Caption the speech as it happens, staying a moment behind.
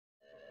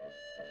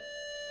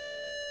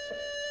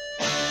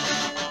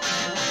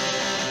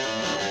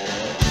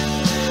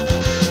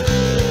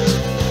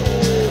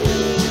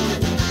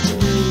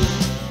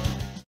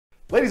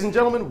Ladies and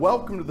gentlemen,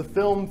 welcome to the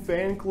Film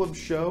Fan Club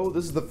show.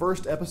 This is the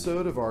first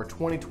episode of our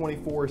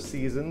 2024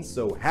 season,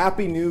 so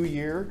Happy New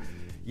Year.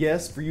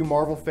 Yes, for you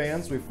Marvel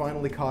fans, we've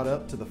finally caught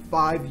up to the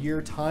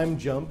 5-year time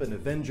jump in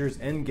Avengers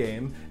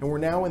Endgame, and we're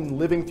now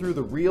living through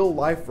the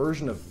real-life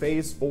version of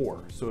Phase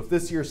 4. So if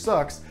this year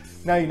sucks,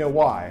 now you know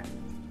why.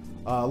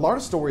 A lot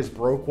of stories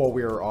broke while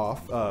we were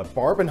off.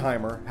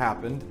 Barbenheimer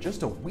happened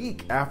just a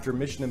week after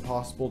Mission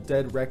Impossible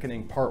Dead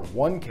Reckoning Part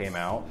 1 came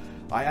out.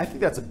 I think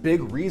that's a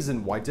big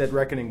reason why Dead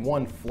Reckoning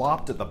 1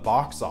 flopped at the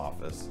box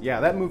office. Yeah,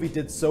 that movie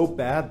did so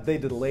bad, they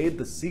delayed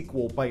the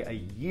sequel by a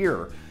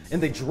year,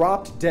 and they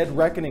dropped Dead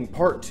Reckoning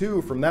Part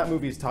 2 from that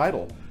movie's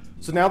title.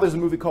 So now there's a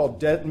movie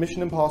called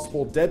Mission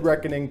Impossible Dead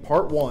Reckoning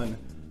Part 1,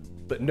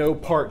 but no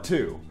Part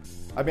 2.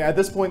 I mean, at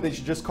this point, they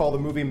should just call the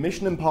movie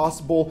Mission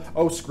Impossible,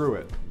 oh, screw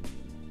it.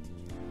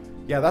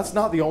 Yeah, that's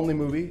not the only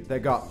movie that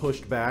got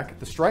pushed back.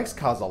 The strikes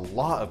caused a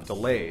lot of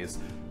delays.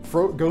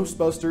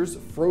 Ghostbusters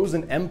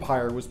Frozen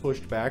Empire was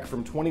pushed back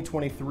from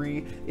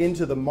 2023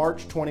 into the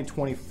March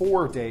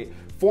 2024 date,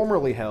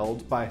 formerly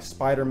held by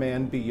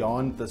Spider-Man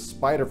Beyond the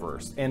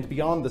Spider-Verse. And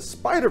Beyond the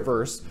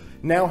Spider-Verse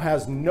now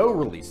has no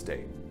release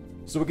date.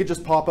 So it could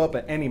just pop up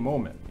at any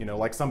moment, you know,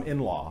 like some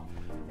in-law.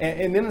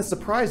 And in a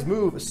surprise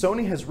move,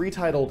 Sony has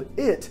retitled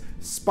it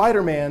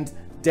Spider-Man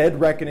Dead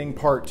Reckoning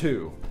Part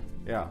 2.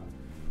 Yeah.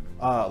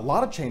 A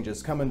lot of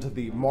changes coming to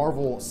the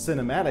Marvel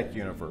Cinematic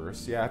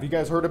Universe. Yeah, have you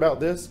guys heard about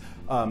this?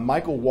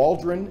 Michael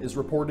Waldron is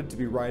reported to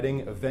be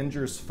writing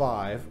Avengers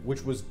 5,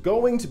 which was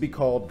going to be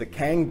called the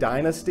Kang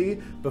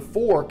Dynasty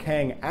before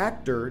Kang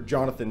actor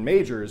Jonathan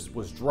Majors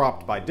was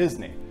dropped by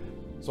Disney.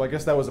 So I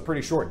guess that was a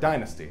pretty short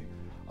dynasty.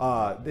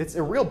 It's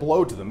a real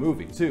blow to the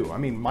movie, too. I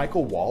mean,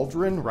 Michael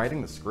Waldron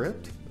writing the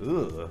script?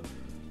 Ugh.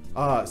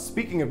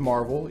 Speaking of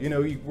Marvel, you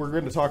know, we're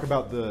going to talk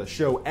about the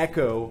show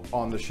Echo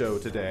on the show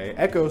today.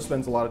 Echo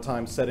spends a lot of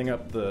time setting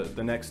up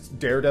the next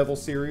Daredevil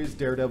series,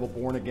 Daredevil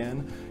Born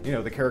Again. You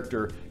know, the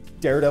character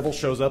Daredevil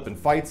shows up and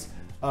fights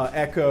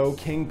Echo.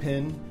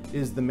 Kingpin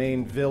is the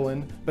main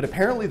villain. But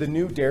apparently the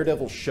new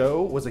Daredevil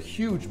show was a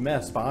huge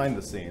mess behind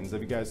the scenes.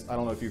 Have you guys, I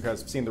don't know if you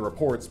guys have seen the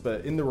reports,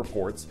 but in the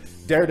reports,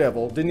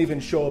 Daredevil didn't even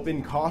show up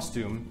in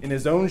costume, in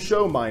his own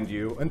show, mind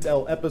you,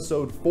 until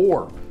episode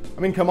 4. I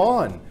mean, come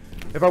on.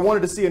 If I wanted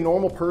to see a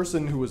normal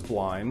person who was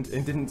blind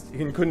and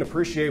couldn't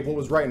appreciate what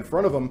was right in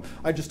front of them,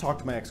 I'd just talk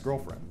to my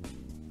ex-girlfriend.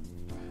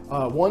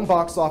 One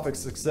box office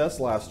success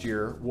last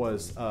year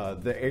was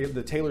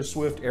the Taylor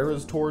Swift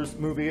Eras Tours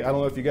movie. I don't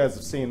know if you guys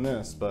have seen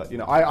this, but you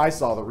know I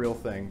saw the real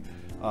thing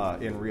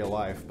in real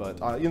life. But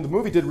you know, the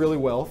movie did really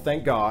well,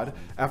 thank God.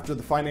 After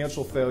the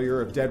financial failure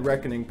of Dead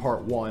Reckoning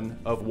Part 1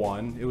 of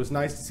 1, it was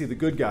nice to see the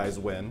good guys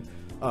win.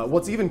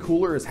 What's even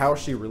cooler is how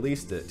she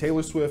released it.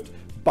 Taylor Swift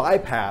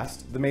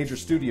bypassed the major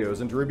studios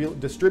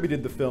and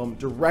distributed the film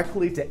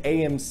directly to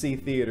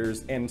AMC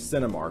theaters and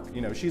Cinemark.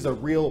 You know, she's a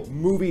real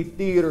movie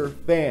theater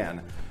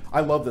fan. I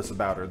love this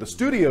about her. The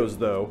studios,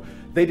 though,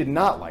 they did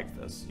not like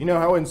this. You know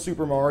how in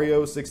Super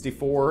Mario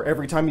 64,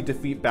 every time you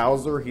defeat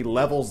Bowser, he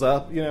levels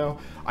up, you know?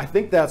 I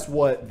think that's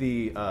what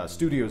the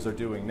studios are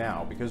doing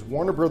now, because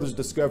Warner Brothers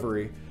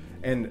Discovery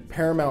and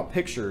Paramount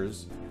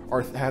Pictures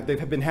have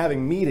been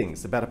having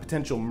meetings about a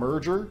potential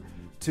merger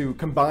to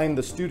combine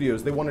the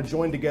studios. They want to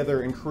join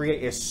together and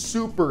create a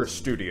super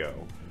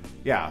studio.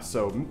 Yeah,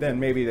 so then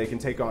maybe they can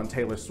take on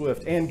Taylor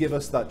Swift and give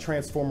us that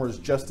Transformers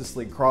Justice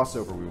League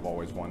crossover we've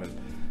always wanted.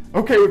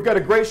 Okay, we've got a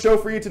great show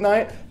for you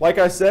tonight. Like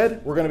I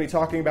said, we're going to be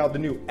talking about the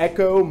new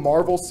Echo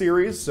Marvel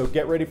series, so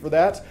get ready for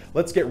that.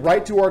 Let's get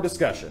right to our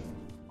discussion.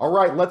 All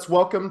right, let's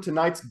welcome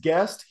tonight's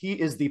guest. He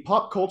is the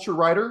pop culture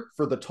writer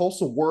for the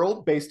Tulsa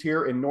World, based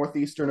here in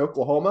northeastern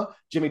Oklahoma.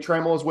 Jimmie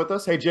Tramel is with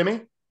us. Hey,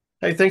 Jimmy.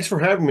 Hey, thanks for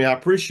having me. I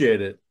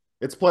appreciate it.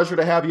 It's a pleasure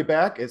to have you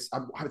back.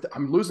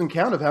 I'm losing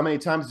count of how many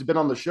times you've been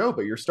on the show,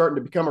 but you're starting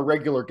to become a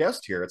regular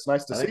guest here. It's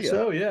nice to see you.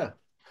 So, yeah.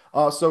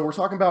 So we're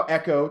talking about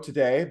Echo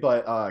today,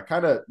 but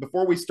kind of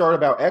before we start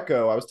about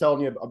Echo, I was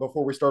telling you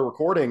before we started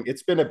recording,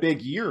 it's been a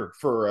big year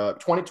for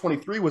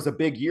 2023 was a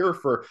big year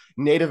for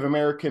Native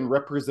American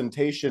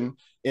representation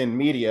in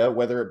media,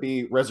 whether it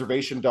be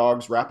Reservation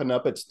Dogs wrapping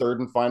up its 3rd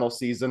and final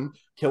season,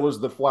 Killers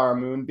of the Flower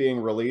Moon being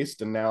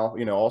released, and now,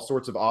 you know, all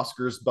sorts of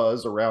Oscars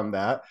buzz around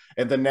that.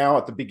 And then now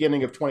at the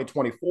beginning of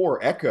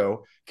 2024,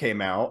 Echo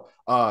came out.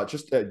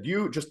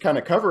 You just kind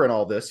of covering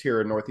all this here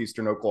in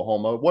northeastern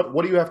Oklahoma.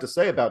 What do you have to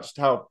say about just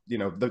how, you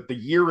know, the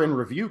year in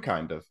review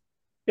kind of?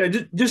 Yeah,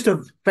 just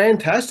a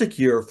fantastic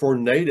year for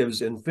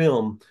natives in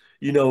film.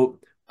 You know,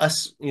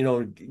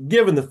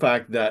 given the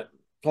fact that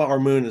Flower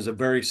Moon is a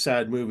very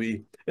sad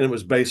movie and it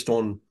was based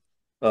on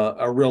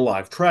a real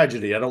life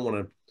tragedy. I don't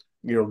want to,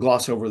 you know,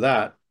 gloss over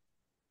that.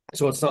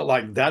 So it's not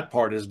like that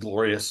part is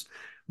glorious.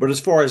 But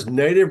as far as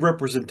native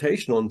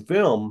representation on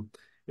film,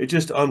 it's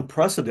just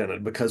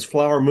unprecedented because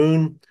Flower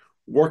Moon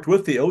worked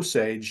with the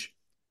Osage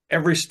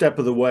every step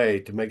of the way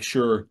to make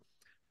sure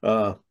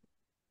their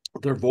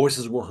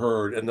voices were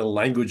heard and the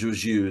language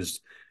was used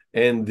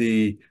and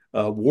the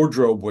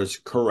wardrobe was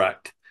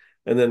correct.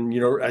 And then, you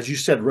know, as you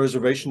said,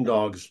 Reservation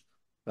Dogs,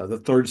 the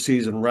 3rd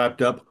season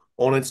wrapped up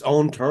on its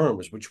own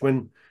terms, which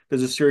when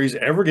does the series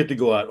ever get to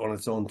go out on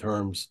its own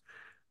terms.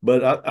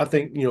 But I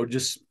think,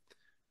 just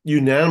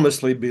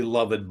unanimously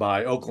beloved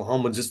by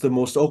Oklahomans. It's the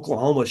most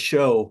Oklahoma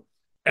show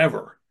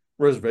ever,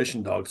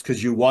 Reservation Dogs,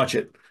 because you watch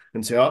it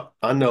and say, oh,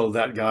 I know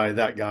that guy,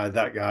 that guy,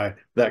 that guy,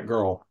 that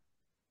girl.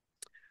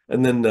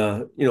 And then,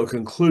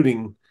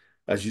 concluding,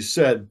 as you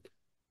said,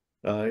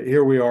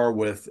 here we are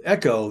with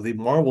Echo, the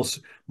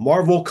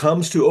Marvel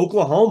comes to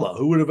Oklahoma.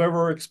 Who would have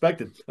ever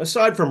expected,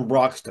 aside from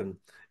Broxton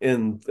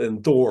in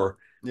Thor,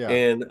 Yeah.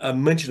 and a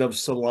mention of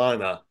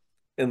Selina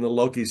in the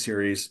Loki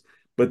series.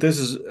 But this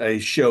is a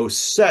show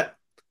set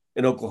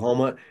in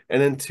Oklahoma,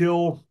 and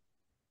until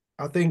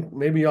I think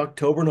maybe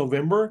October,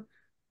 November,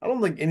 I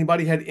don't think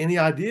anybody had any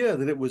idea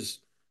that it was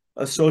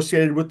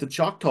associated with the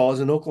Choctaws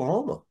in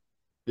Oklahoma.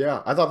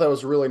 Yeah, I thought that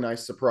was a really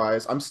nice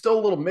surprise. I'm still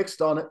a little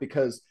mixed on it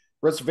because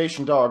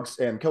Reservation Dogs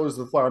and Killers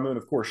of the Flower Moon,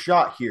 of course,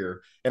 shot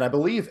here, and I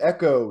believe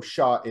Echo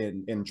shot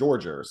in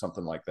Georgia or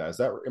something like that. Is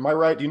that am I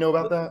right? Do you know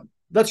about that?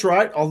 That's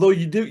right. Although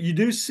you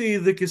do see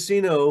the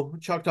casino,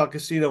 Choctaw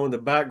Casino, in the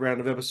background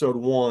of episode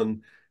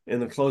 1 in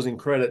the closing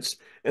credits,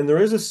 and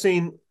there is a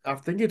scene. I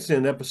think it's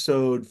in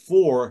episode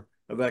 4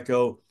 of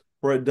Echo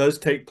where it does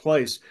take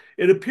place.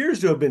 It appears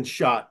to have been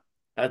shot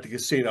at the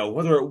casino.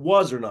 Whether it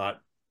was or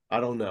not, I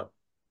don't know.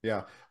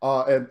 Yeah.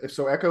 And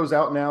so Echo's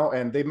out now,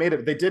 and they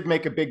did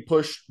make a big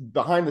push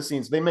behind the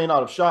scenes. They may not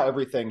have shot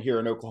everything here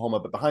in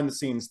Oklahoma, but behind the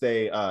scenes,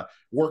 they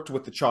worked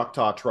with the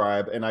Choctaw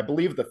tribe. And I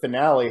believe the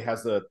finale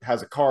has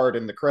a card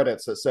in the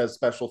credits that says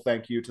special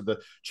thank you to the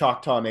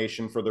Choctaw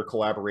Nation for their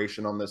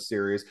collaboration on this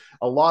series.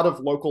 A lot of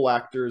local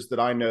actors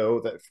that I know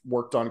that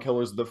worked on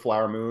Killers of the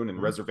Flower Moon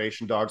and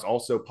Reservation Dogs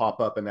also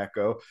pop up in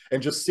Echo,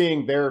 and just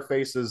seeing their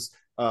faces,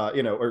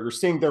 or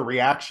seeing their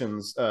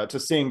reactions to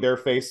seeing their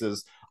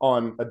faces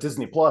on a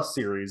Disney Plus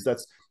series.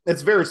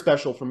 It's very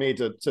special for me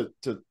to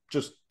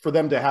just for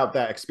them to have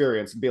that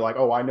experience and be like,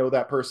 oh, I know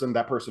that person.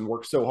 That person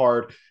worked so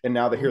hard, and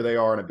now that here they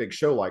are in a big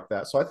show like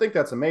that. So I think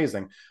that's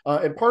amazing.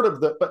 And part of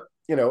but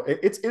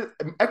it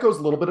Echo's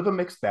a little bit of a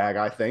mixed bag.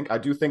 I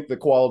do think the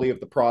quality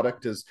of the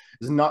product is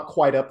not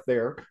quite up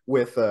there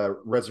with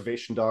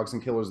Reservation Dogs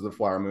and Killers of the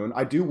Flower Moon.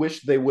 I do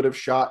wish they would have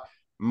shot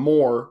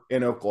more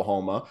in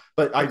Oklahoma,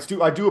 but I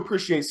do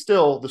appreciate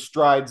still the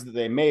strides that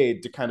they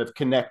made to kind of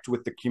connect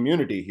with the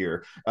community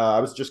here. I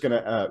was just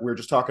gonna we were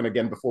just talking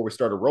again before we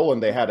started rolling.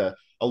 They had a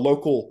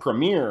local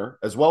premiere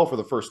as well for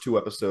the first 2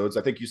 episodes.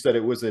 I think you said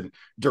it was in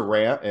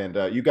Durant,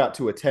 and you got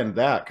to attend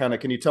that. Kind of,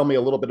 can you tell me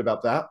a little bit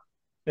about that?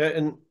 Yeah,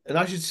 and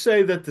I should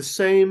say that the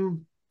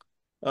same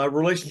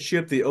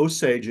relationship the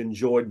Osage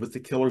enjoyed with the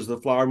Killers of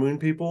the Flower Moon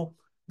people,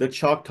 the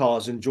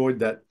Choctaws enjoyed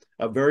that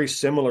a very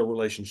similar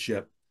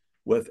relationship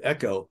with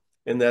Echo,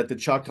 in that the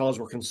Choctaws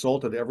were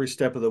consulted every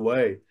step of the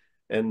way,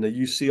 and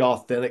you see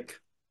authentic,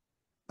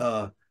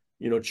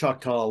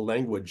 Choctaw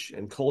language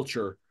and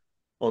culture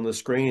on the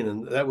screen,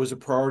 and that was a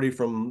priority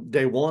from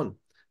day one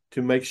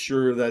to make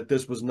sure that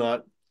this was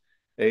not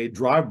a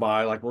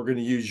drive-by, like we're going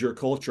to use your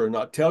culture and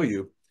not tell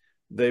you.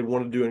 They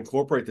wanted to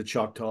incorporate the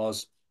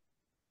Choctaws,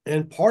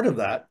 and part of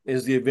that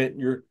is the event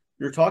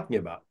you're talking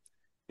about.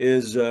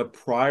 Is a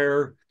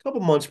couple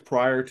months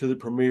prior to the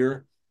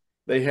premiere,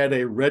 they had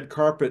a red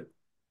carpet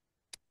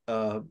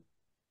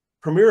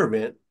premiere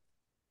event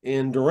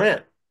in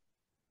Durant,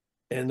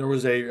 and there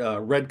was a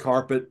red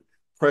carpet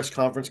press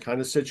conference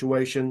kind of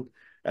situation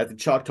at the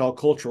Choctaw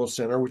Cultural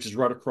Center, which is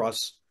right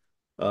across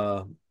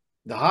the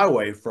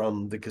highway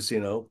from the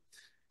casino.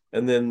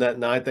 And then that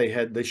night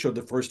they showed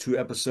the first 2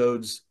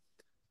 episodes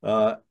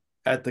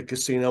at the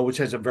casino, which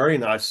has a very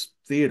nice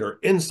theater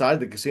inside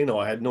the casino.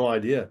 I had no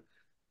idea.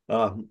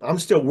 I'm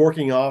still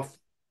working off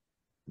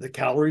the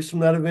calories from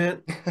that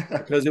event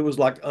because it was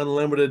like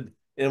unlimited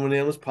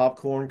M&Ms,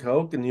 popcorn,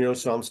 Coke, and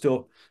so I'm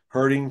still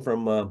hurting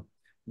from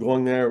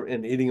going there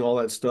and eating all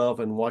that stuff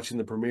and watching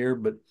the premiere.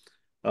 But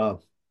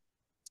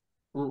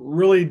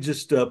really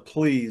just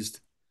pleased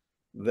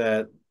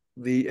that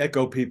the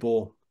Echo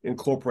people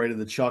incorporated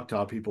the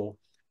Choctaw people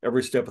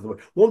every step of the way.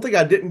 One thing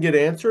I didn't get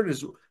answered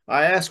is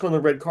I asked on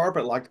the red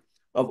carpet, like,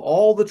 of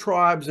all the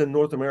tribes in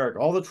North America,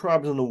 all the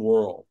tribes in the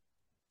world,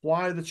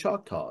 why the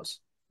Choctaws?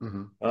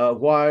 Mm-hmm.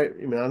 Why? I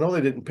mean, I know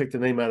they didn't pick the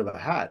name out of a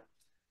hat,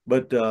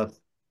 but the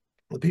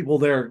people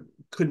there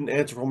couldn't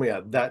answer for me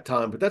at that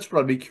time. But that's what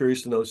I'd be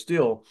curious to know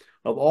still.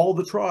 Of all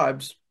the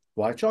tribes,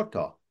 why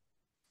Choctaw?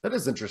 That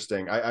is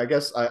interesting. I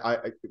guess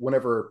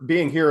whenever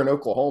being here in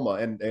Oklahoma,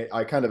 and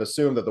I kind of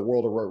assume that the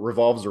world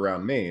revolves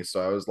around me.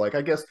 So I was like,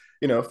 I guess,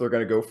 if they're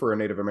going to go for a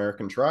Native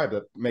American tribe,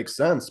 that makes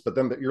sense. But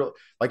then you're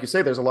like you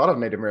say, there's a lot of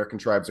Native American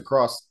tribes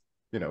across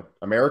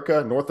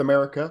America, North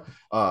America.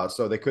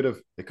 So they could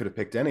have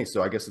picked any.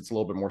 So I guess it's a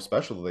little bit more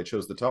special that they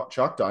chose the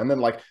Choctaw. And then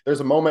like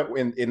there's a moment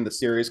in the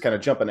series, kind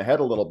of jumping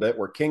ahead a little bit,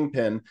 where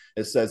Kingpin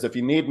says, "If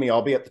you need me,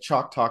 I'll be at the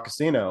Choctaw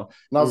Casino."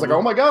 And I was like,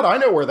 "Oh my God, I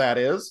know where that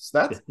is."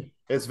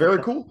 It's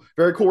very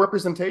cool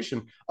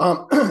representation.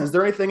 Is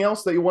there anything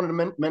else that you wanted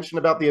to mention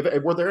about the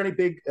event? Were there any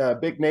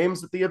big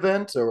names at the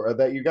event, or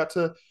that you got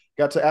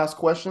to ask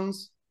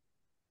questions?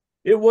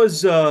 It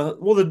was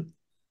well,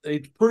 a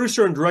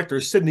producer and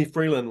director, Sydney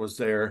Freeland, was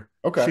there.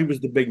 Okay. She was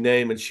the big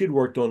name, and she'd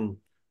worked on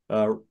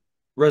uh,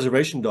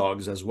 Reservation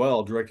Dogs as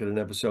well, directed an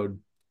episode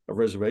of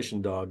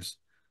Reservation Dogs.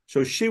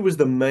 So she was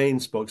the main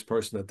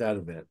spokesperson at that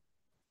event.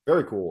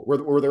 Very cool.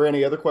 Were there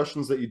any other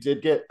questions that you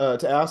did get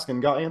to ask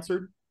and got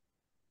answered?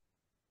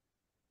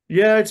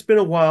 Yeah, it's been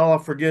a while. I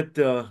forget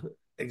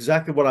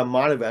exactly what I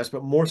might have asked,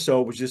 but more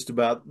so it was just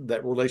about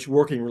that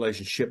working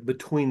relationship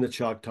between the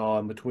Choctaw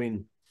and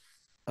between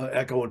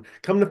Echo. And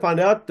come to find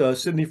out,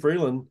 Sydney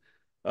Freeland,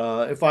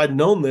 if I'd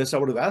known this, I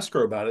would have asked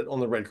her about it on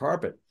the red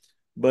carpet.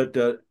 But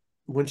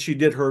when she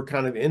did her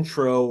kind of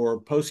intro or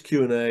post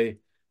Q&A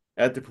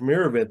at the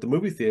premiere event, the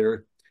movie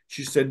theater,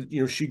 she said,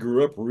 she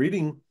grew up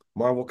reading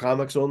Marvel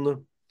comics on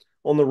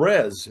the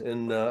res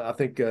in I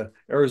think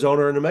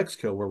Arizona or New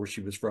Mexico, where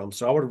she was from.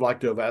 So I would have liked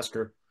to have asked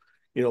her,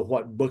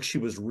 what book she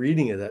was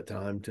reading at that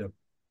time. That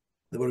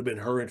would have been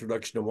her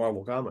introduction to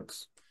Marvel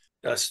comics.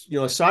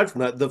 Aside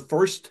from that, the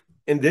first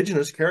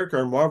indigenous character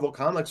in Marvel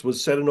comics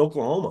was set in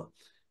Oklahoma.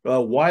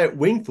 Wyatt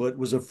Wingfoot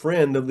was a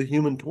friend of the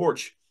Human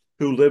Torch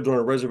who lived on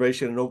a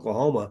reservation in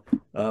Oklahoma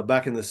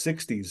back in the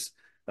 '60s.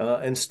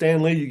 And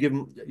Stan Lee, you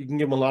can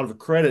give him a lot of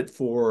credit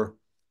for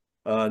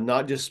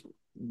not just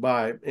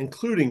by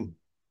including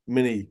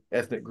many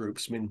ethnic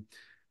groups. I mean,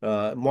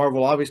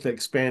 Marvel obviously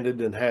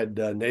expanded and had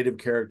native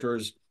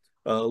characters.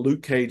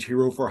 Luke Cage,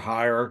 Hero for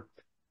Hire,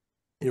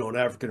 an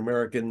African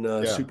American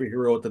Yeah.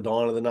 superhero at the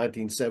dawn of the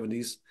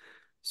 1970s.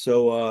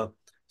 So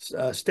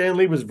Stan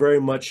Lee was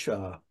very much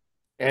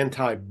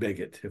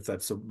anti-bigot, if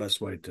that's the best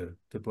way to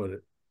put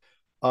it.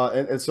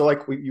 And so,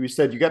 like you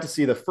said, you got to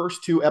see the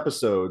first two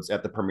episodes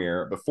at the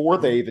premiere before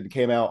they even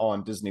came out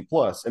on Disney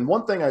Plus. And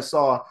one thing I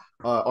saw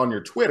on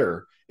your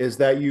Twitter is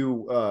that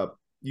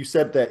you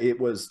said that it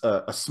was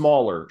a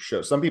smaller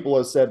show. Some people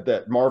have said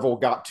that Marvel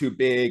got too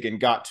big and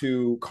got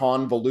too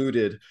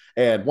convoluted.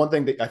 And one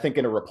thing that I think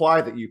in a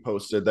reply that you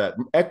posted, that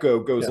Echo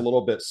goes a Yeah.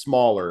 little bit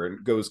smaller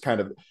and goes kind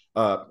of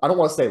I don't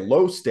want to say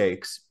low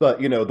stakes, but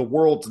the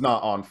world's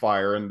not on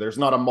fire and there's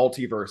not a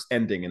multiverse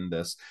ending in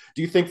this.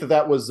 Do you think that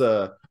that was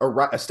a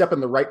step in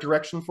the right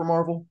direction for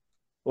Marvel?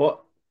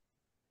 Well,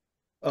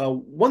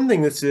 one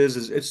thing this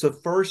is it's the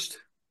first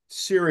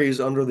series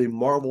under the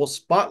Marvel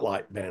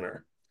Spotlight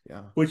banner,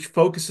 Yeah. which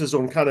focuses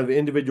on kind of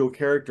individual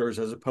characters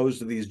as opposed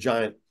to these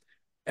giant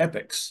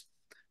epics.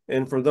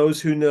 And for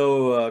those who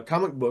know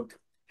comic book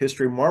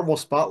history, Marvel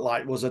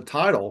Spotlight was a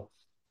title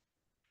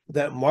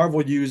that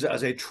Marvel used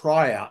as a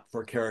tryout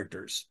for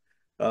characters.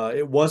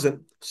 It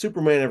wasn't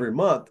Superman every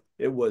month.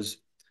 It was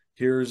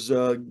here's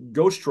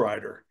Ghost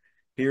Rider,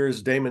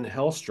 here's Damon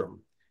Hellstrom,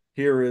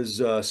 here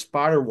is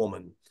Spider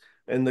Woman,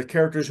 and the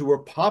characters who were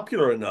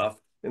popular enough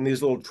in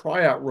these little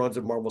tryout runs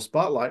of Marvel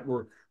Spotlight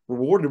were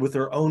rewarded with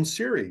their own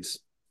series.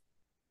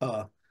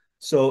 Uh,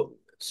 so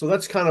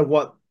that's kind of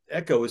what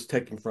Echo is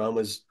taking from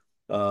is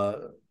uh,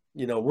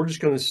 we're just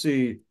going to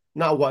see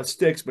not what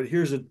sticks, but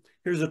here's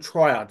a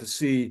tryout to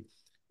see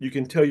you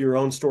can tell your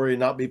own story and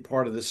not be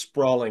part of this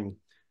sprawling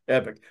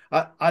epic.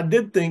 I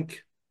did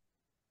think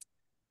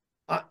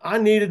I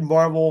needed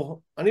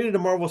Marvel. I needed a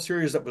Marvel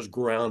series that was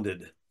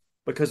grounded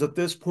because at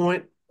this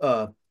point,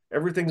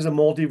 everything's a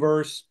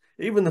multiverse.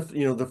 Even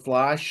the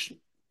Flash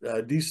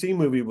DC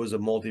movie was a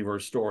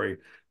multiverse story.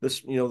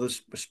 This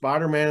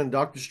Spider-Man and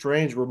Doctor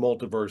Strange were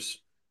multiverse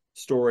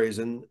stories,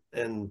 and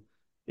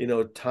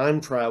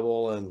time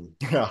travel and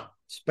Yeah.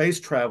 space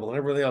travel and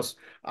everything else.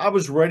 I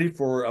was ready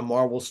for a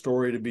Marvel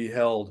story to be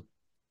held,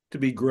 to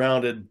be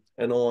grounded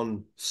and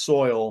on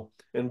soil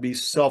and be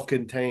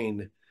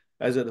self-contained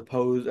as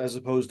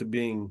opposed to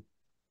being.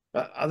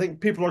 I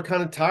think people are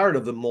kind of tired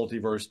of the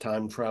multiverse,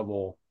 time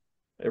travel,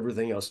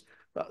 everything else.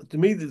 To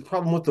me, the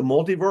problem with the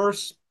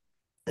multiverse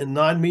and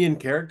 9 million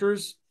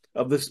characters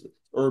of this,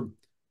 or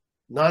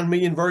 9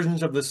 million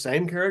versions of the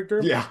same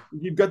character, Yeah.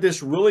 you've got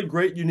this really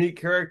great, unique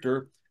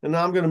character, and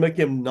now I'm going to make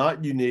him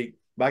not unique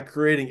by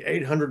creating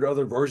 800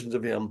 other versions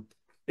of him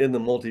in the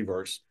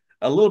multiverse.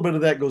 A little bit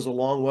of that goes a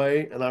long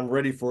way, and I'm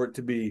ready for it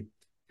to be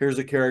here's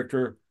a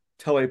character,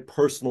 tell a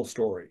personal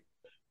story.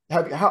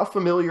 How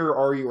familiar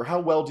are you, or how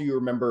well do you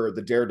remember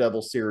the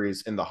Daredevil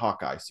series and the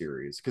Hawkeye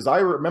series? Because I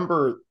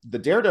remember the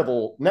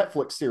Daredevil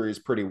Netflix series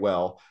pretty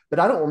well, but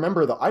I didn't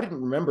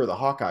remember the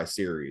Hawkeye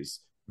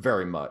series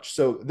very much.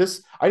 So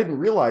I didn't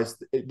realize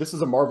this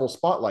is a Marvel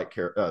Spotlight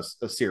a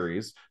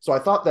series. So I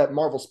thought that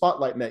Marvel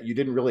Spotlight meant you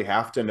didn't really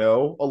have to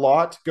know a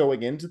lot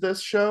going into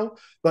this show.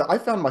 But I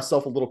found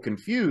myself a little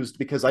confused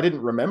because I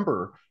didn't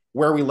remember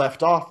where we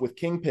left off with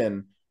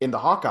Kingpin in the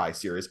Hawkeye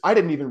series. I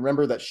didn't even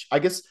remember that. I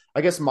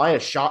guess Maya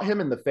shot him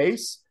in the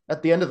face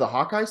at the end of the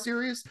Hawkeye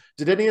series.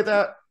 Did any of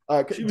that?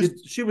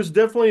 She was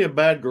definitely a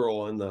bad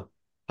girl in the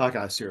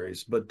Hawkeye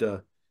series,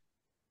 but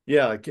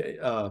yeah,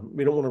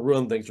 we don't want to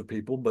ruin things for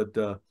people, but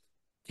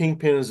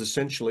Kingpin is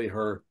essentially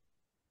her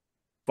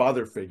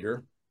father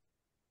figure,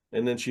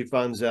 and then she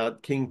finds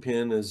out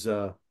Kingpin has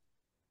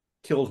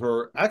killed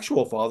her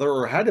actual father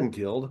or had him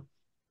killed,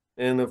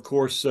 and of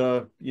course,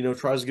 tries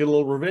to get a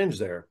little revenge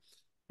there,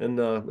 and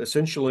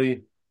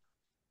essentially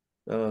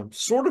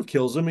sort of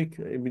kills him.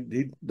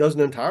 He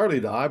doesn't entirely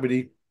die, but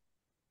he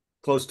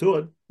close to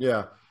it.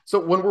 Yeah. So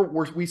when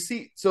we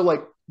see, so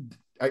like,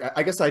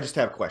 I guess I just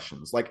have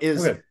questions. Like,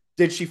 Okay.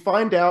 did she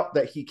find out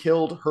that he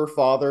killed her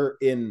father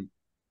in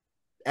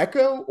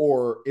Echo,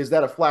 or is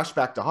that a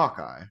flashback to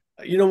Hawkeye?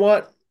 You know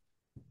what?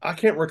 I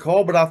can't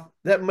recall, but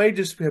that may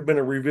just have been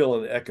a reveal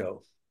in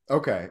Echo.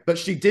 Okay, but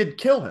she did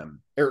kill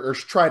him, or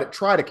try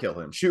to kill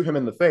him, shoot him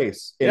in the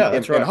face Yeah,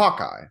 that's in right.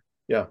 Hawkeye.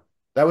 Yeah.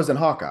 That was in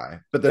Hawkeye,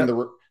 but then That.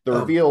 the Oh,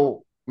 reveal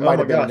oh might my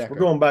have been in gosh, we're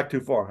Echo. going back too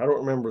far. I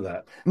don't remember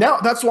that. Now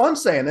that's what I'm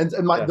saying, and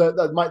Yeah.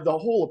 the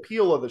whole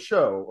appeal of the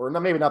show, or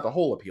not, maybe not the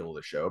whole appeal of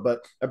the show,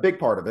 but a big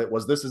part of it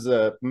was this is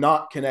a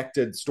not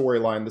connected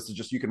storyline. This is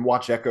just, you can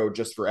watch Echo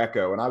just for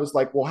Echo, and I was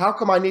like, well, how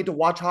come I need to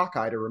watch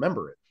Hawkeye to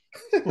remember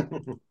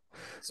it?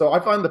 So I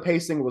find the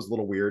pacing was a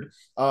little weird.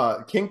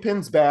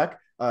 Kingpin's back.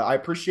 I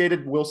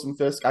appreciated Wilson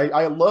Fisk.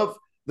 I love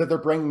that they're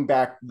bringing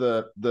back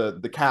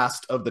the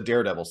cast of the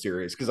Daredevil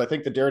series, because I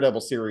think the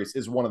Daredevil series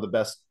is one of the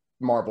best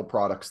Marvel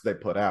products they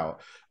put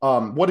out.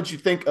 What did you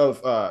think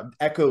of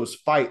Echo's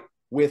fight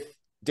with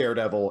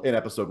Daredevil in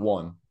episode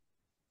 1?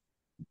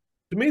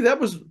 To me, that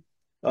was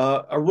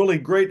a really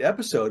great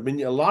episode. I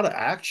mean, a lot of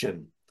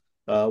action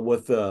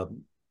with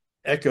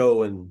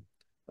Echo and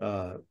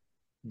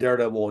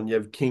Daredevil, and you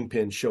have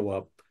Kingpin show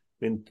up.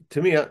 I mean,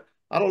 to me,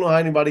 I don't know how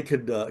anybody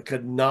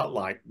could not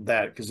like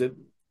that, because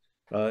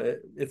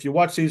if you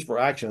watch these for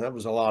action, that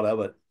was a lot of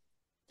it.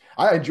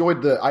 I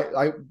enjoyed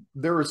I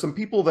there were some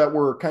people that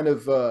were kind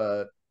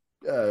of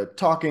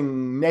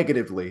talking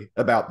negatively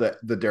about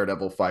the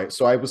Daredevil fight,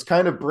 so I was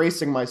kind of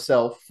bracing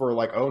myself for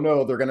like, oh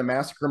no, they're going to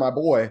massacre my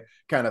boy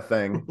kind of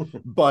thing.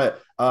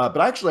 But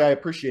actually, I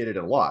appreciated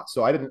it a lot,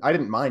 so I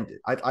didn't mind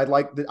it.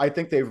 I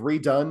think they've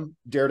redone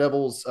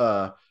Daredevil's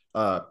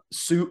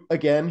suit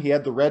again. He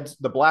had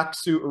the black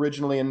suit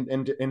originally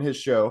in his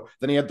show,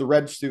 then he had the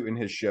red suit in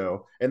his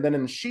show, and then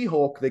in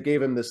She-Hulk they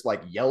gave him this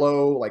like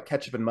yellow, like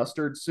ketchup and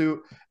mustard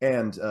suit,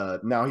 and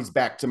now he's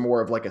back to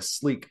more of like a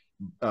sleek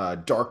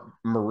dark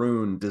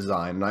maroon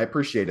design, and I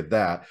appreciated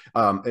that.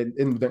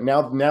 And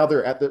now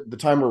they're at the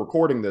time we're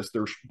recording this,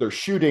 they're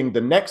shooting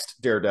the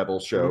next Daredevil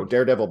show, Mm-hmm.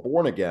 Daredevil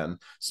Born Again.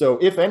 So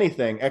if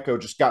anything, Echo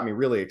just got me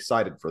really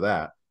excited for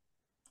that.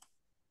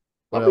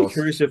 What I'll be else?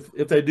 curious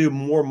if they do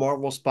more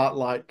Marvel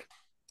Spotlight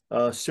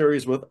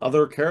series with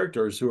other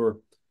characters who are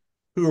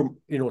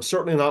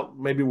certainly not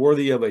maybe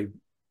worthy of a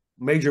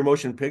major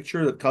motion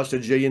picture that cost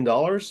 $1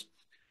 jillion,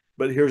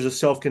 but here's a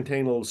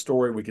self-contained little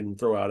story we can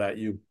throw out at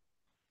you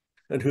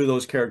and who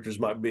those characters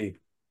might be.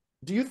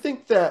 Do you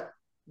think that,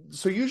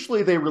 so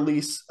usually they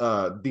release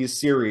these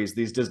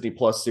Disney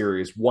Plus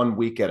series 1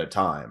 week at a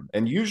time,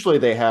 and usually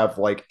they have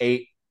like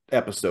 8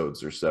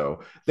 episodes or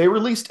so. They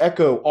released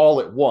Echo all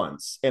at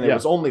once, and it Yeah.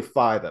 was only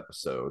 5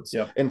 episodes.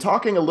 Yeah. And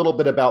talking a little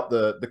bit about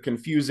the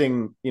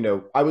confusing,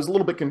 I was a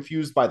little bit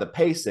confused by the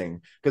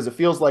pacing, because it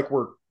feels like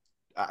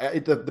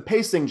the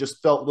pacing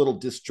just felt a little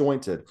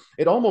disjointed.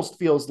 It almost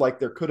feels like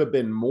there could have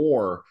been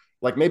more,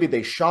 like maybe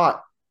they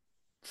shot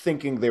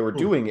thinking they were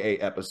doing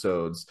 8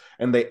 episodes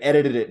and they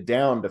edited it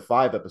down to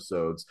 5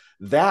 episodes.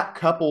 That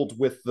coupled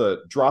with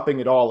the dropping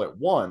it all at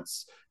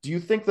once, do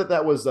you think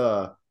that was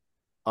a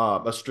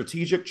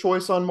strategic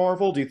choice on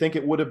Marvel? Do you think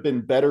it would have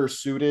been better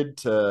suited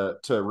to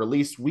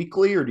release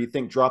weekly, or do you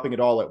think dropping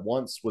it all at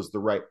once was the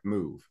right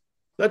move?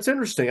 That's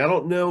interesting. I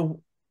don't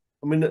know.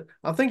 I mean,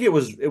 I think it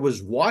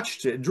was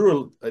watched. It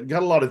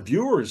got a lot of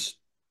viewers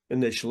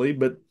initially,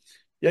 but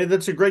yeah,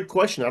 that's a great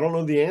question. I don't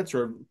know the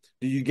answer.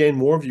 Do you gain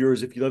more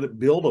viewers if you let it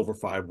build over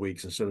 5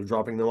 weeks instead of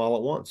dropping them all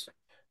at once?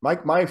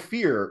 My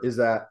fear is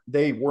that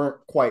they weren't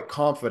quite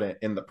confident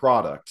in the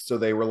product, so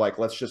they were like,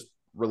 let's just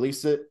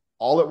release it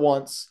all at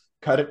once,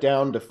 cut it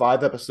down to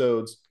 5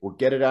 episodes, we'll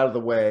get it out of the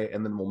way,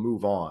 and then we'll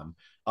move on.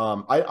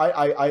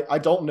 I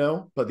don't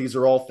know, but these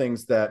are all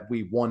things that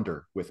we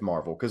wonder with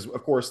Marvel, because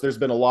of course there's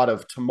been a lot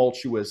of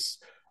tumultuous,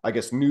 I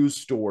guess, news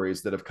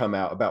stories that have come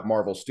out about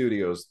Marvel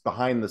Studios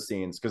behind the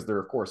scenes, because they're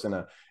of course in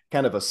a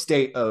kind of a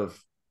state of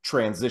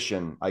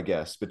transition, I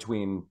guess,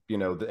 between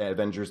the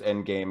Avengers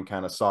Endgame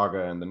kind of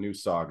saga and the new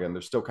saga, and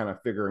they're still kind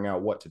of figuring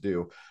out what to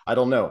do. I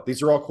don't know.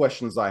 These are all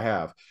questions I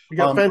have. You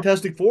got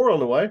Fantastic Four on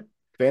the way.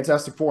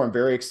 Fantastic Four, I'm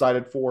very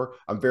excited for.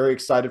 I'm very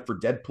excited for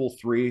Deadpool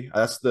 3.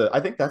 I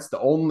think that's the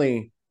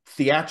only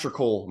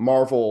theatrical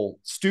Marvel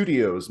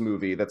Studios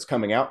movie that's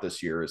coming out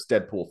this year, is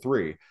Deadpool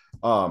 3.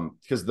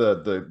 Because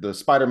the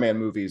Spider-Man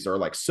movies are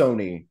like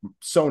Sony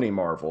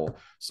Marvel.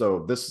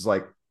 So this is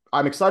like,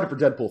 I'm excited for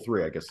Deadpool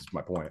 3, I guess is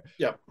my point.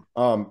 Yeah.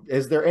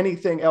 Is there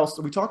anything else?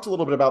 We talked a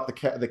little bit about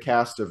the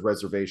cast of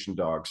Reservation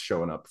Dogs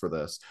showing up for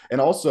this.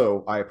 And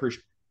also, I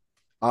appreciate,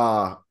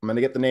 I'm going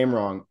to get the name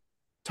wrong.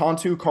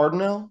 Tontu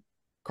Cardinal?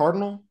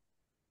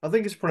 I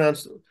think it's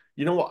pronounced.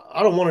 You know what?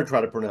 I don't want to try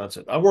to pronounce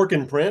it. I work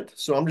in print,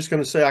 so I'm just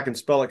going to say I can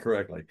spell it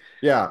correctly.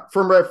 Yeah,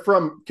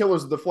 from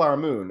Killers of the Flower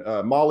Moon.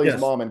 Molly's Yes.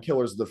 mom in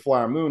Killers of the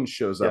Flower Moon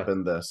shows up Yeah.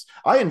 in this.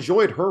 I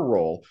enjoyed her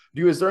role.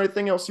 Is there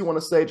anything else you want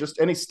to say? Just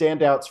any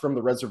standouts from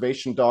the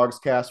Reservation Dogs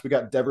cast? We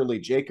got Deverly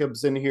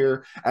Jacobs in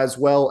here, as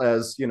well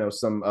as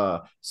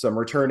some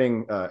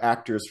returning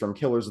actors from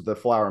Killers of the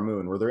Flower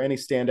Moon. Were there any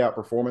standout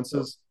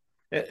performances?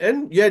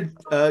 And you had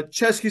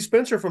Chesky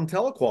Spencer from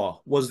Telequa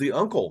was the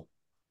uncle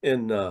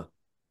in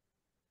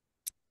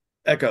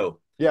Echo.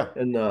 Yeah.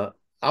 And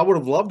I would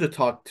have loved to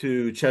talk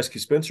to Chesky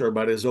Spencer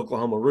about his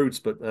Oklahoma roots,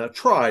 but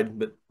tried,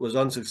 but was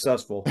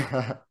unsuccessful.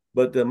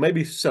 But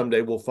maybe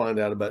someday we'll find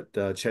out about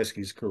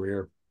Chesky's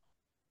career.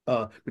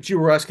 But you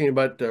were asking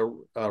about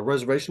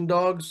Reservation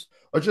Dogs?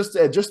 Or just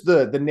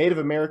the Native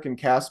American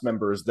cast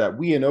members that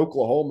we in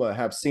Oklahoma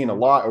have seen a Mhm.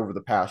 lot over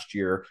the past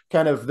year,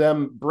 kind of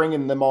them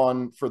bringing them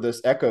on for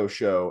this Echo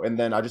show, and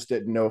then I just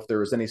didn't know if there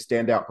was any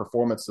standout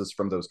performances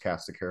from those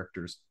cast of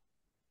characters.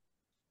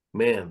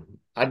 Man,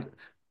 I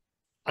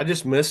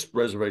just missed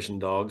Reservation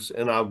Dogs,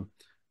 and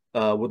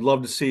I would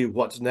love to see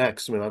what's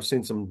next. I mean, I've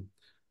seen some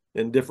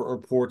in different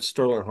reports.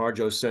 Sterling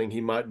Harjo saying he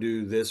might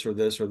do this or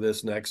this or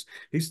this next.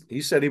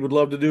 He said he would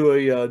love to do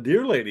a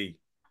Deer Lady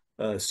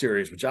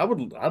series, which I'd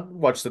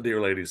watch the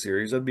Deer Lady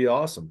series. That'd be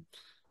awesome.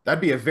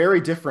 That'd be a very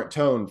different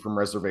tone from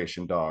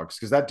Reservation Dogs,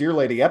 because that Dear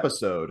Lady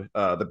episode,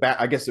 the back,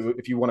 I guess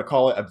if you want to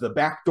call it the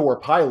backdoor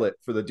pilot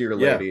for the Dear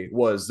Yeah, Lady,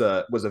 was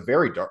a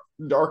very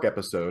dark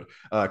episode,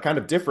 kind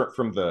of different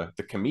from the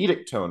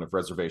comedic tone of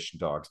Reservation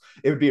Dogs.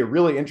 It would be a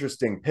really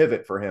interesting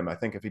pivot for him, I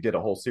think, if he did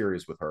a whole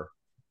series with her.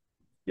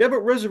 yeah, but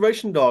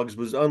Reservation Dogs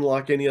was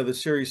unlike any other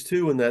series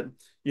too, in that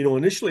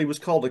initially it was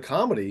called a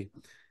comedy,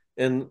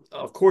 and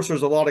of course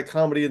there's a lot of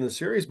comedy in the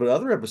series, but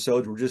other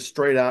episodes were just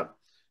straight out,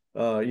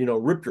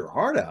 rip your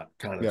heart out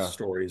kind of Yeah.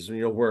 stories.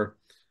 Where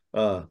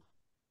uh,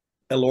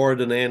 Elora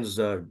Danan's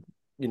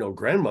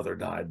grandmother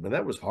died, man,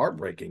 that was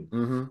heartbreaking.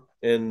 Mm-hmm.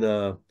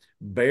 And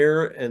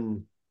Bear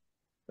and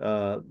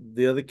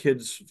the other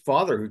kid's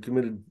father who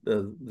committed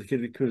the kid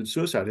who committed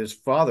suicide, his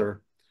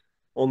father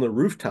on the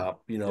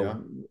rooftop, Yeah.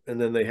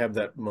 and then they have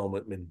that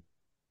moment.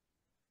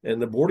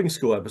 And the boarding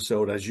school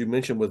episode, as you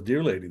mentioned with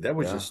Dear Lady, that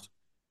was Yeah. just,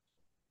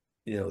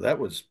 that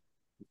was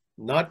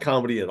not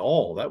comedy at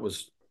all. That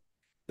was,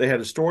 they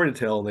had a story to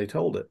tell and they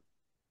told it.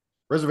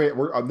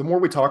 The more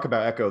we talk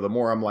about Echo, the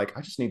more I'm like,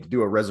 I just need to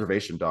do a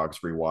Reservation Dogs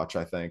rewatch,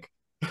 I think.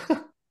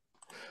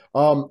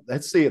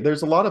 Let's see.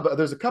 There's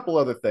a couple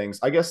other things.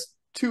 I guess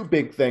two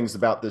big things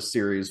about this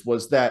series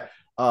was that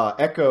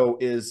Echo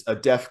is a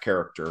deaf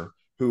character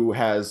who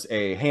has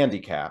a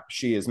handicap.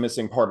 She is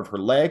missing part of her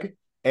leg,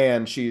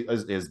 and she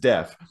is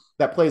deaf.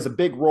 That plays a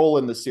big role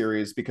in the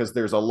series because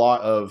there's a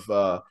lot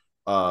of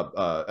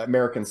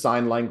American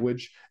Sign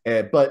Language,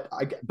 but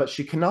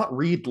she cannot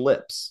read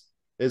lips.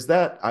 Is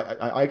that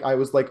I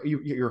was like,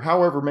 you're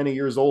however many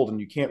years old and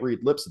you can't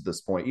read lips at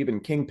this point. Even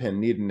Kingpin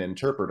need an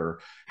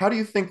interpreter. How do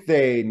you think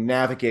they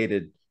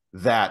navigated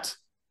that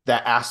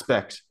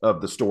aspect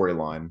of the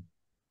storyline?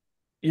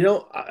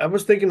 I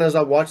was thinking as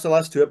I watched the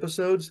last two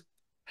episodes,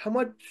 how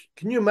much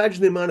can you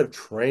imagine the amount of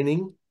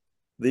training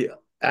the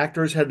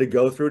actors had to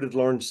go through to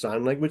learn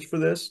sign language for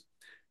this?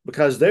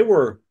 Because they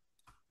were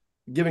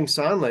giving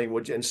sign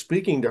language and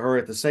speaking to her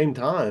at the same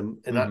time.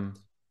 And Mm-hmm.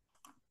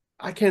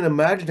 I can't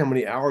imagine how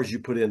many hours you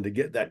put in to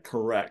get that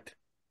correct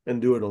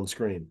and do it on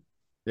screen.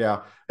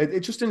 Yeah,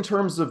 it just in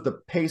terms of the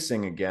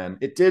pacing again,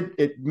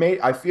 it made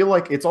I feel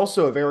like it's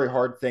also a very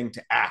hard thing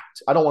to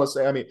act. I don't want to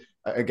say, I mean,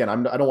 again, I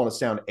don't want to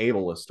sound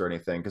ableist or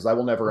anything because I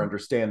will never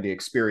understand the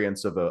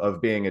experience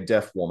of being a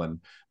deaf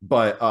woman.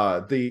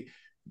 But the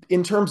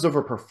in terms of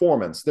a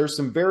performance, there's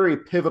some very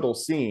pivotal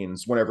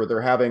scenes whenever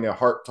they're having a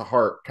heart to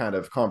heart kind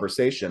of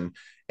conversation,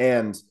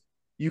 and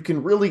you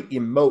can really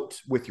emote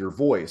with your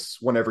voice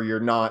whenever you're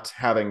not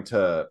having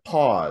to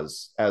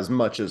pause as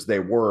much as they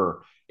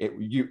were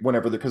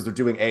whenever because they're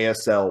doing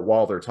ASL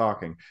while they're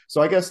talking. So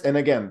I guess, and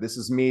again, this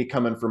is me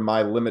coming from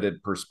my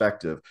limited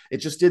perspective. It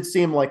just did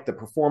seem like the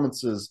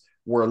performances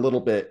were a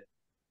little bit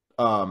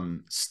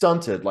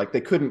stunted, like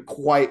they couldn't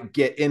quite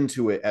get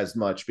into it as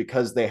much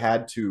because they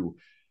had to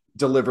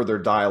deliver their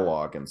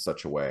dialogue in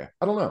such a way.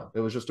 I don't know. It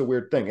was just a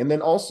weird thing. And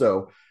then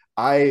also,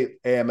 I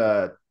am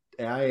a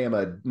I am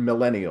a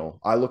millennial.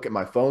 I look at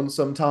my phone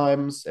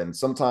sometimes, and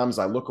sometimes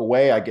I look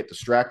away. I get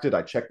distracted.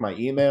 I check my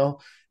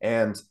email,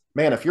 and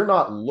man, if you're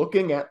not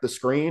looking at the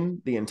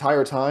screen the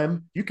entire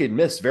time, you can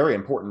miss very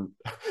important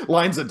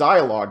lines of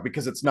dialogue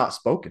because it's not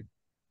spoken.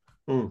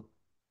 Mm.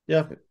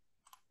 Yeah.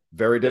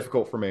 Very Yeah.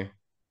 difficult for me.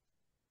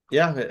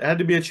 Yeah. It had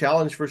to be a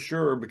challenge for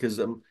sure because,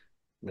 I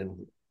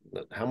mean,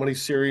 how many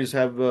series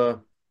have,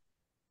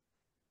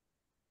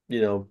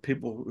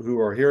 people who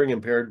are hearing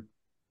impaired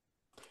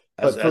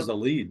as, But as for a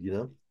lead?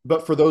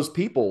 but for those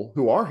people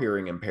who are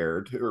hearing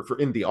impaired or for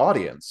in the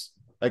audience,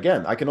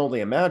 again, I can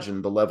only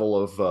imagine the level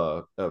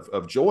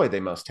of joy they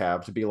must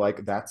have to be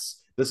like,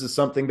 this is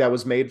something that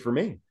was made for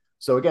me.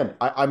 So again,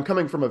 I'm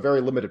coming from a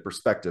very limited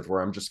perspective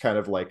where I'm just kind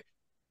of like,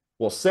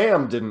 well,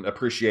 Sam didn't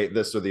appreciate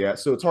this or the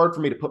so it's hard for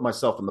me to put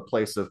myself in the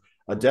place of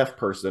a deaf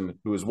person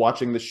who is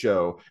watching the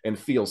show and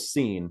feels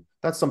seen,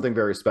 that's something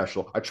very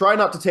special. I try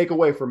not to take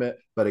away from it,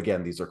 but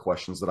again, these are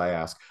questions that I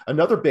ask.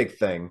 Another big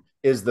thing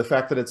is the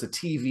fact that it's a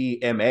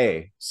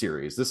TVMA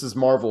series. This is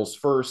Marvel's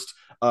first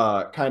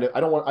kind of, I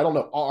don't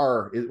know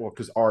well,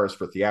 because R is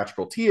for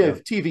theatrical. Yeah.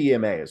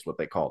 TVMA is what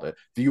they called it.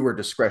 Viewer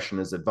discretion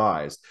is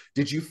advised.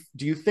 Do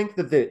you think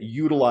that they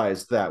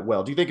utilized that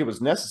well? Do you think it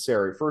was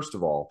necessary, first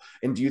of all,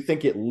 and do you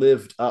think it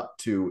lived up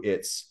to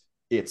its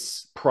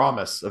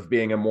promise of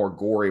being a more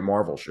gory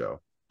Marvel show?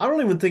 I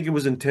don't even think it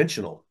was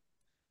intentional.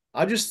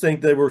 I just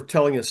think they were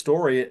telling a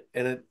story,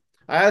 and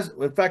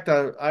in fact,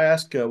 I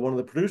asked one of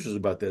the producers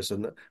about this,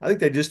 and I think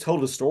they just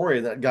told a story,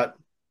 and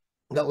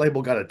that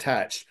label got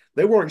attached.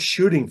 They weren't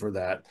shooting for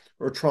that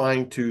or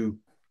trying to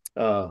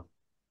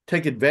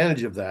take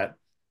advantage of that.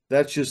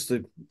 That's just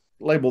the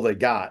label they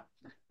got.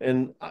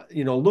 And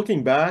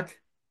looking back,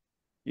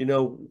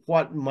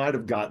 what might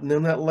have gotten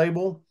them that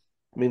label?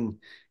 I mean,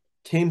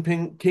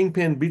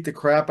 Kingpin beat the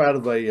crap out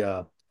of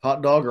a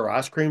hot dog or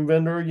ice cream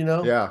vendor.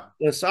 Yeah.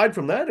 And aside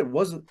from that, it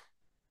wasn't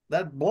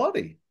that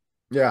bloody.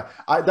 Yeah,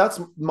 that's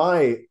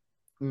my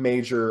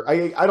major.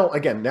 I don't.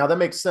 Again, now that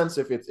makes sense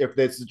if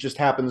this just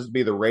happens to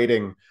be the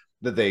rating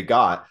that they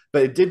got,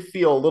 but it did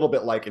feel a little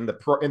bit like in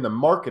the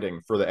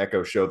marketing for the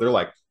Echo show, they're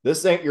like,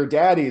 "This ain't your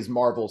daddy's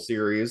Marvel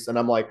series," and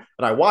I'm like,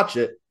 and I watch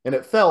it, and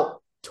it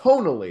felt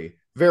tonally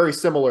very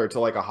similar to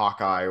like a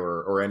Hawkeye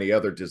or any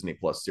other Disney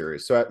Plus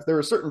series. So there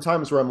are certain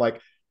times where I'm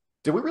like,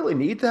 "Do we really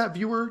need that?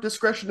 Viewer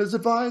discretion is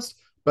advised."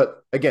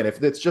 But again,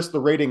 if it's just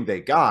the rating they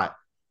got,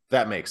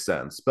 that makes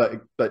sense.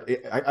 But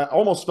I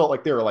almost felt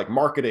like they were like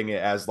marketing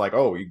it as like,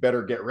 oh, you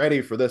better get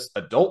ready for this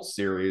adult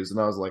series. And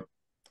I was like,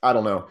 I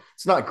don't know.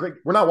 It's not great.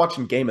 We're not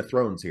watching Game of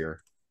Thrones here.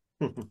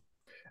 And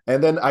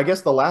then I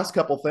guess the last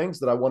couple things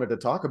that I wanted to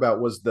talk about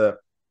was the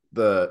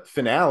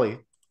finale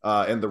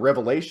and the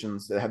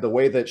revelations that had the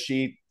way that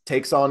she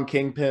takes on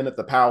Kingpin at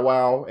the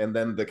powwow, and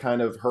then the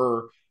kind of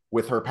her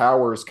with her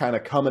powers kind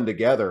of coming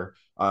together.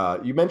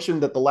 You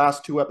mentioned that the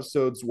last two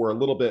episodes were a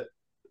little bit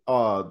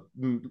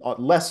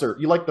lesser.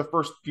 You like the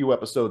first few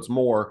episodes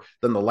more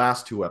than the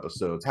last two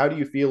episodes. How do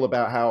you feel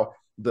about how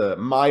the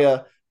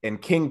Maya and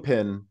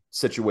Kingpin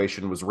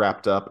situation was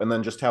wrapped up, and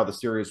then just how the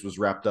series was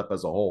wrapped up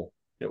as a whole?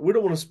 Yeah, we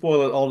don't want to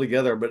spoil it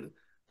altogether, but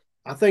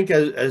I think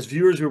as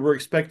viewers, we were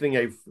expecting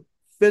a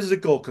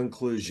physical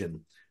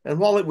conclusion. And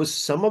while it was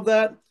some of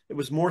that, it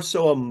was more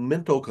so a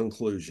mental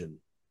conclusion.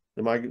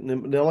 Am I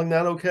nailing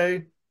that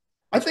okay?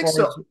 I think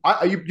so.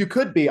 You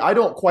could be. I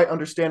don't quite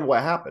understand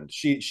what happened.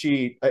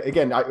 She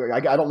again. I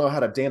don't know how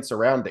to dance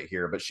around it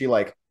here, but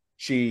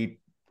she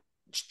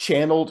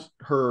channeled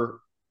her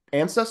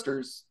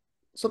ancestors,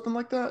 something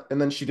like that,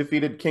 and then she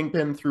defeated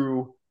Kingpin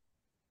through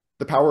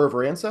the power of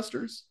her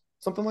ancestors,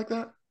 something like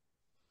that.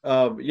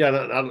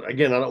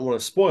 Again, I don't want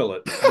to spoil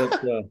it,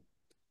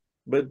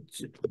 but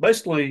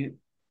basically,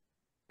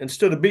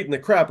 instead of beating the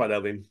crap out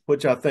of him,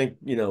 which I think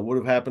would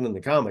have happened in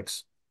the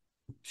comics,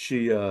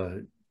 she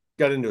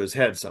got into his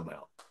head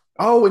somehow.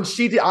 Oh, and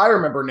she did. I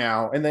remember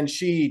now. And then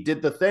she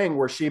did the thing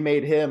where she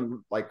made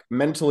him like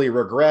mentally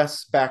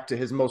regress back to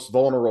his most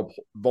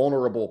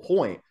vulnerable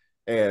point.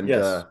 And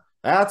Yes.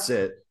 that's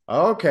it.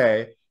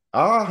 Okay.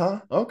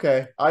 Uh-huh.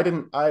 Okay.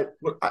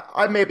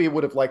 I maybe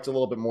would have liked a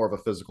little bit more of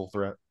a physical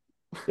threat.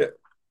 Yeah.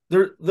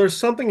 There's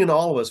something in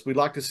all of us. We'd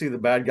like to see the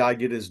bad guy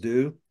get his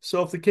due.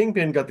 So if the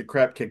Kingpin got the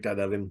crap kicked out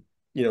of him,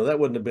 that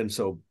wouldn't have been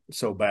so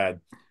bad.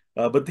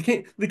 But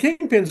the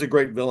Kingpin's a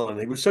great villain.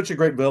 He was such a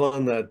great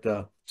villain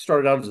that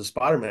started out as a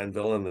Spider-Man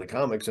villain in the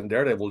comics, and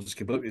Daredevil just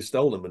completely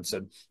stole him and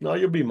said, "No,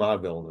 you'll be my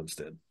villain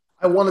instead."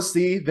 I want to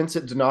see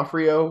Vincent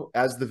D'Onofrio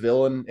as the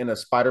villain in a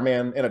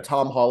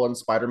Tom Holland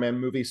Spider-Man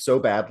movie so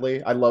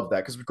badly. I love that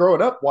because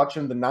growing up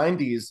watching the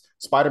 '90s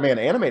Spider-Man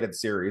animated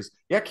series,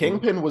 yeah,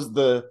 Kingpin was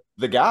the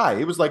guy.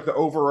 He was like the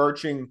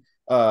overarching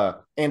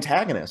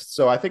antagonist.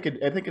 So I think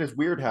it is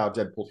weird how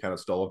Deadpool kind of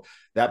stole him.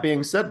 That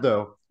being said,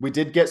 though, we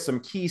did get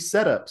some key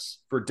setups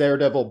for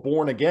Daredevil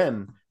Born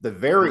Again, the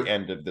very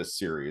end of this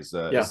series.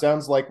 It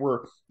sounds like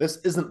this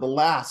isn't the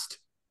last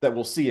that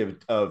we'll see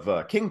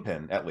of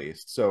Kingpin, at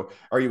least. So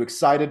are you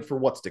excited for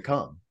what's to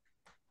come?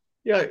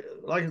 Yeah,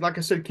 like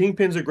I said,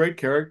 Kingpin's a great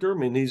character. I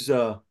mean, he's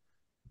not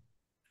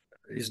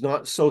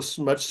so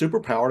much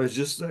superpowered as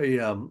just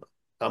a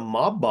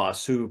mob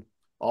boss who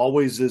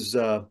always is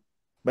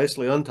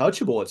basically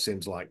untouchable, it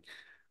seems like.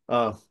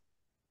 And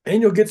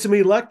you'll get some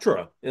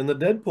Elektra in the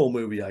Deadpool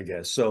movie, I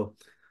guess. So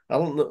I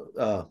don't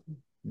know.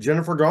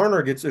 Jennifer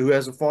Garner who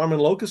has a farm in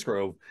Locust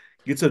Grove,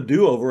 gets a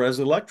do-over as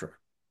Elektra.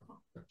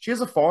 She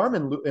has a farm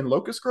in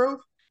Locust Grove?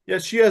 Yeah,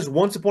 she has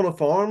Once Upon a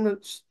Farm,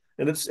 it's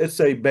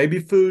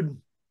a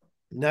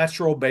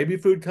natural baby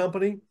food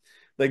company.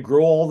 They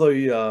grow all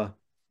the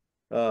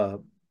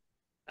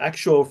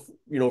actual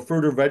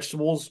fruit or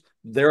vegetables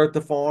there at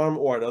the farm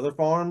or at other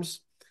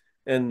farms.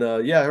 And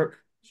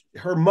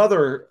her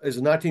mother is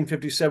a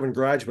 1957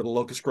 graduate of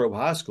Locust Grove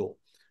High School,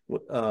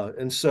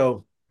 and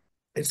so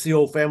it's the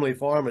old family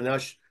farm, and now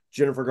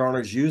Jennifer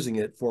Garner's using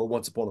it for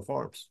Once Upon a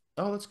Farms.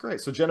 Oh, that's great.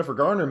 So Jennifer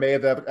Garner may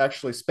have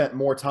actually spent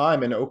more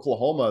time in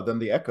Oklahoma than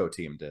the Echo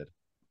team did.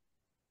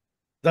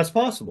 That's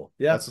possible.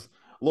 Yeah. That's a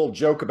little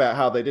joke about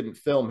how they didn't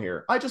film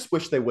here. I just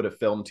wish they would have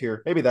filmed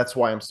here. Maybe that's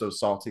why I'm so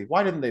salty.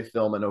 Why didn't they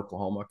film in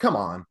Oklahoma? Come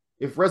on.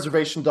 If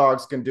Reservation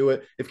Dogs can do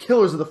it, if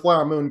Killers of the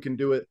Flower Moon can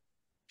do it,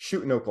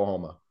 shoot in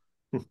Oklahoma.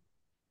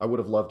 I would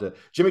have loved it.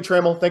 Jimmie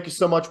Tramel, thank you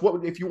so much.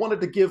 What if you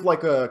wanted to give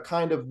like a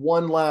kind of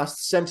one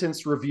last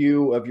sentence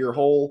review of your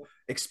whole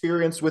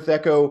experience with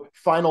Echo?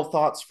 Final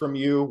thoughts from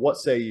you. What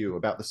say you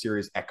about the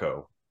series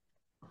Echo?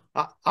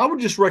 I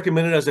would just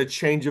recommend it as a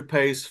change of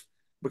pace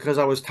because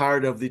I was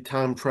tired of the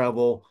time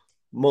travel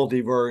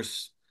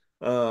multiverse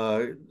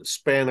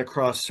span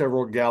across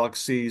several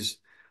galaxies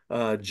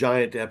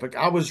giant epic.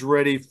 I was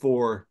ready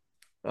for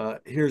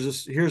here's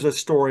a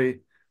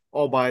story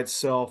all by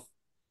itself,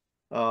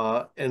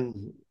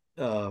 and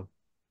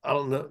I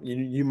don't know,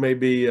 you may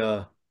be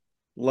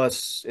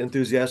less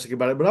enthusiastic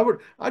about it, but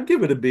I'd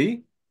give it a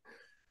B.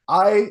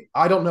 I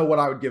don't know what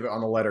I would give it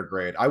on a letter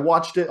grade. I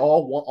watched it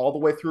all the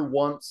way through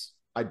once.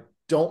 I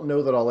don't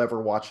know that I'll ever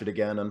watch it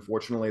again.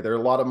 Unfortunately, there are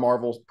a lot of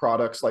Marvel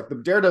products like the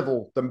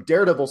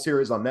Daredevil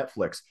series on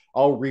Netflix.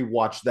 I'll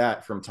rewatch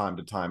that from time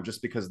to time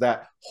just because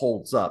that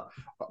holds up.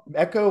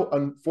 Echo,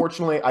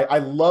 unfortunately, I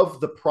love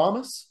the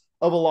promise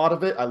of a lot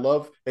of it. I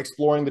love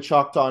exploring the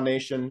Choctaw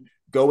Nation,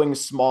 going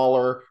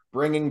smaller,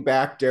 bringing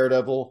back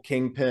Daredevil,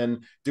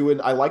 Kingpin,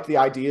 I like the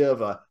idea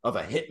of a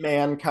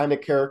hitman kind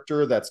of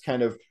character that's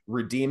kind of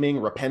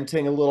redeeming,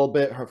 repenting a little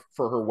bit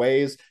for her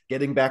ways,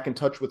 getting back in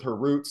touch with her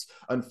roots.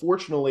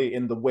 Unfortunately,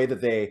 in the way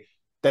that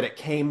it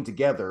came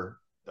together,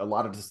 a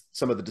lot of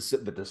some of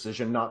the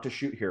decision not to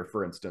shoot here,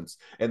 for instance,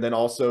 and then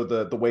also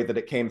the way that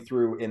it came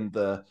through in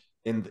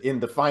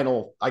the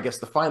final, I guess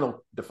the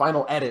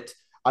final edit.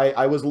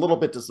 I was a little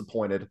bit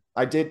disappointed.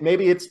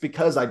 Maybe it's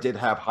because I did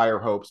have higher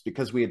hopes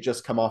because we had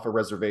just come off of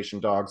Reservation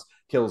Dogs,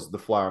 Kills the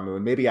Flower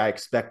Moon. Maybe I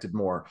expected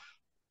more.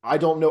 I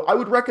don't know. I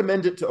would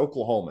recommend it to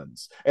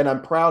Oklahomans, and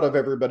I'm proud of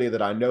everybody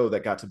that I know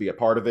that got to be a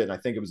part of it, and I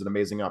think it was an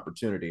amazing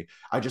opportunity.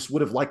 I just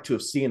would have liked to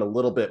have seen a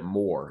little bit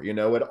more. It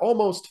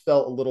almost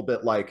felt a little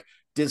bit like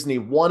Disney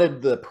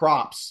wanted the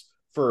props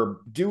for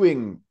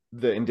doing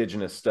the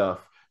indigenous stuff,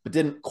 but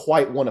didn't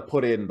quite want to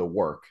put in the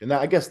work. And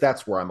I guess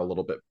that's where I'm a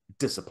little bit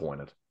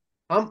disappointed.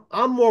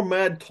 I'm more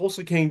mad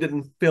Tulsa King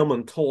didn't film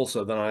in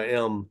Tulsa than I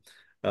am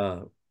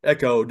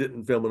Echo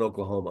didn't film in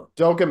Oklahoma.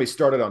 Don't get me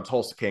started on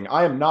Tulsa King.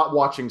 I am not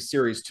watching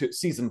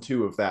season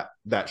 2 of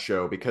that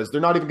show because they're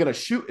not even going to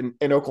shoot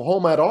in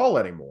Oklahoma at all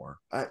anymore.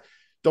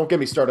 Don't get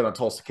me started on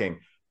Tulsa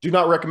King. Do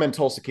not recommend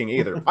Tulsa King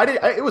either.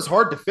 It was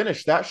hard to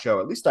finish that show.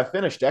 At least I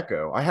finished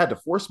Echo. I had to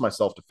force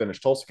myself to finish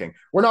Tulsa King.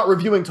 We're not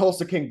reviewing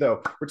Tulsa King,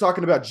 though. We're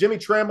talking about Jimmie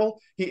Tramel.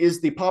 He is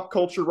the pop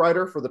culture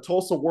writer for the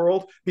Tulsa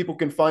World. People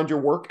can find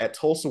your work at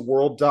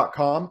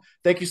tulsaworld.com.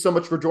 Thank you so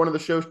much for joining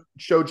the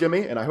show,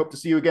 Jimmie, and I hope to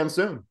see you again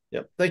soon.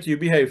 Yep. Thank you.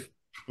 Behave.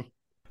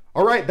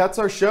 All right, that's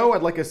our show.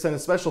 I'd like to send a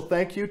special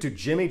thank you to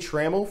Jimmie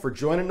Tramel for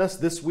joining us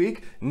this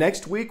week.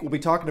 Next week, we'll be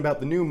talking about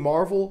the new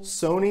Marvel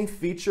Sony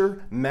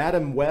feature,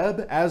 Madam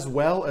Web, as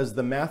well as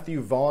the Matthew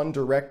Vaughn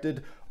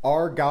directed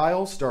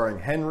Argyle, starring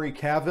Henry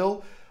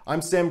Cavill.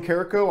 I'm Sam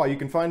Carrico. You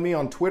can find me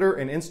on Twitter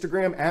and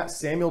Instagram at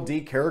Samuel D.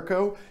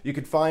 Carrico. You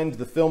can find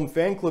the Film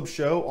Fan Club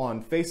show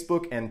on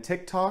Facebook and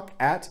TikTok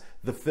at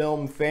The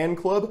Film Fan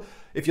Club.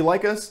 If you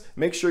like us,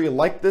 make sure you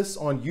like this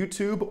on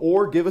YouTube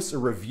or give us a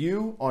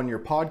review on your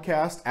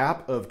podcast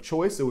app of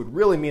choice. It would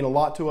really mean a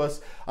lot to us.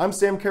 I'm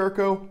Sam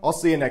Carrico. I'll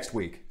see you next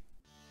week.